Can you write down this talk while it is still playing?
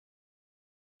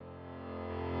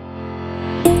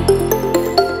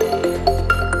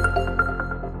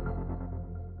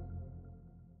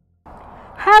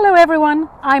Hello everyone,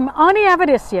 I'm Ani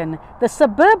Avedissian, the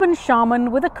Suburban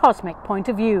Shaman with a cosmic point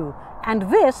of view, and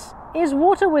this is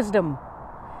Water Wisdom.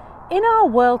 In our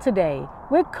world today,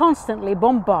 we're constantly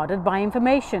bombarded by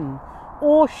information,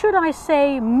 or should I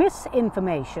say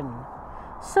misinformation.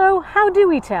 So how do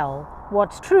we tell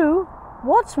what's true,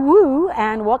 what's woo,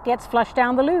 and what gets flushed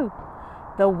down the loo?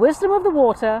 The wisdom of the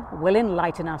water will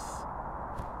enlighten us.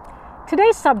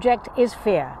 Today's subject is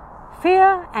fear.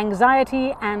 Fear,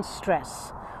 anxiety, and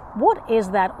stress. What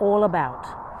is that all about?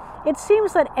 It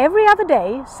seems that every other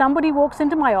day somebody walks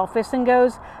into my office and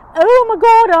goes, "Oh my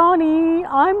God, Ani,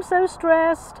 I'm so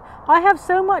stressed. I have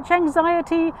so much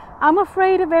anxiety. I'm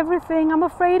afraid of everything. I'm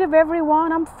afraid of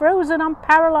everyone. I'm frozen. I'm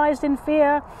paralyzed in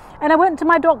fear. And I went to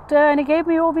my doctor and he gave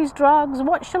me all these drugs.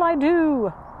 What shall I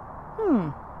do?"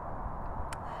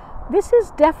 This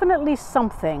is definitely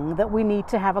something that we need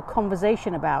to have a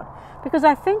conversation about, because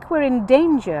I think we're in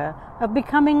danger of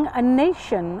becoming a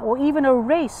nation or even a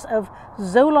race of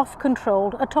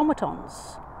Zoloft-controlled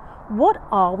automatons. What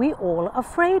are we all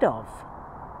afraid of?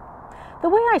 The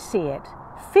way I see it,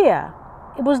 fear,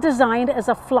 it was designed as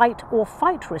a flight or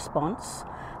fight response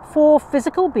for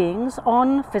physical beings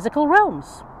on physical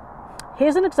realms.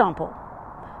 Here's an example.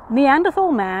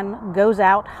 Neanderthal man goes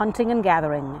out hunting and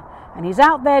gathering, and he's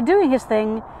out there doing his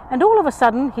thing, and all of a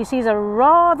sudden he sees a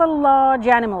rather large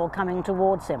animal coming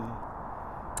towards him.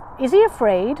 Is he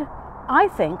afraid? I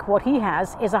think what he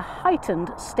has is a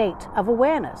heightened state of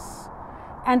awareness.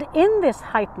 And in this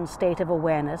heightened state of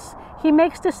awareness, he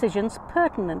makes decisions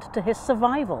pertinent to his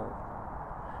survival.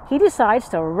 He decides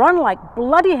to run like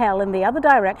bloody hell in the other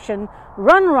direction,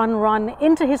 run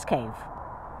into his cave.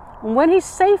 And when he's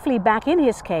safely back in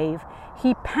his cave,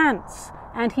 he pants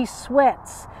and he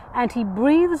sweats and he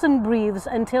breathes and breathes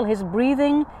until his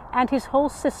breathing and his whole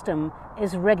system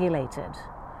is regulated.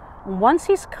 And once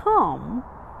he's calm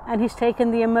and he's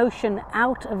taken the emotion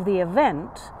out of the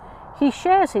event, he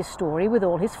shares his story with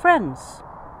all his friends.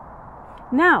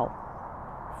 Now,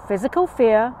 physical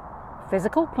fear,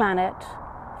 physical planet,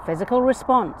 physical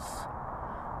response.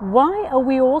 Why are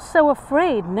we all so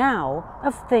afraid now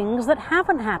of things that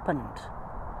haven't happened?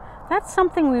 That's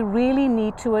something we really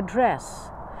need to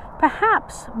address.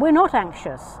 Perhaps we're not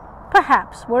anxious.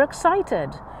 Perhaps we're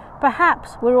excited.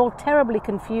 Perhaps we're all terribly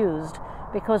confused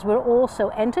because we're all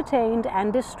so entertained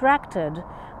and distracted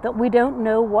that we don't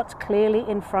know what's clearly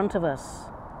in front of us.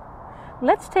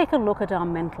 Let's take a look at our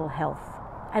mental health,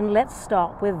 and let's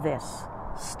start with this.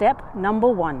 Step number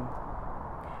 1.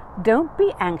 Don't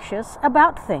be anxious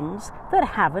about things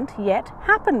that haven't yet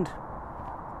happened.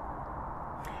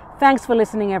 Thanks for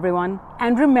listening, everyone,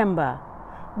 and remember,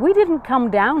 we didn't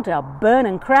come down to burn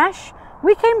and crash,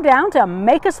 we came down to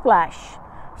make a splash.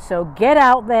 So get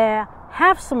out there,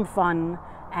 have some fun,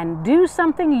 and do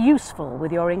something useful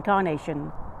with your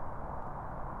incarnation.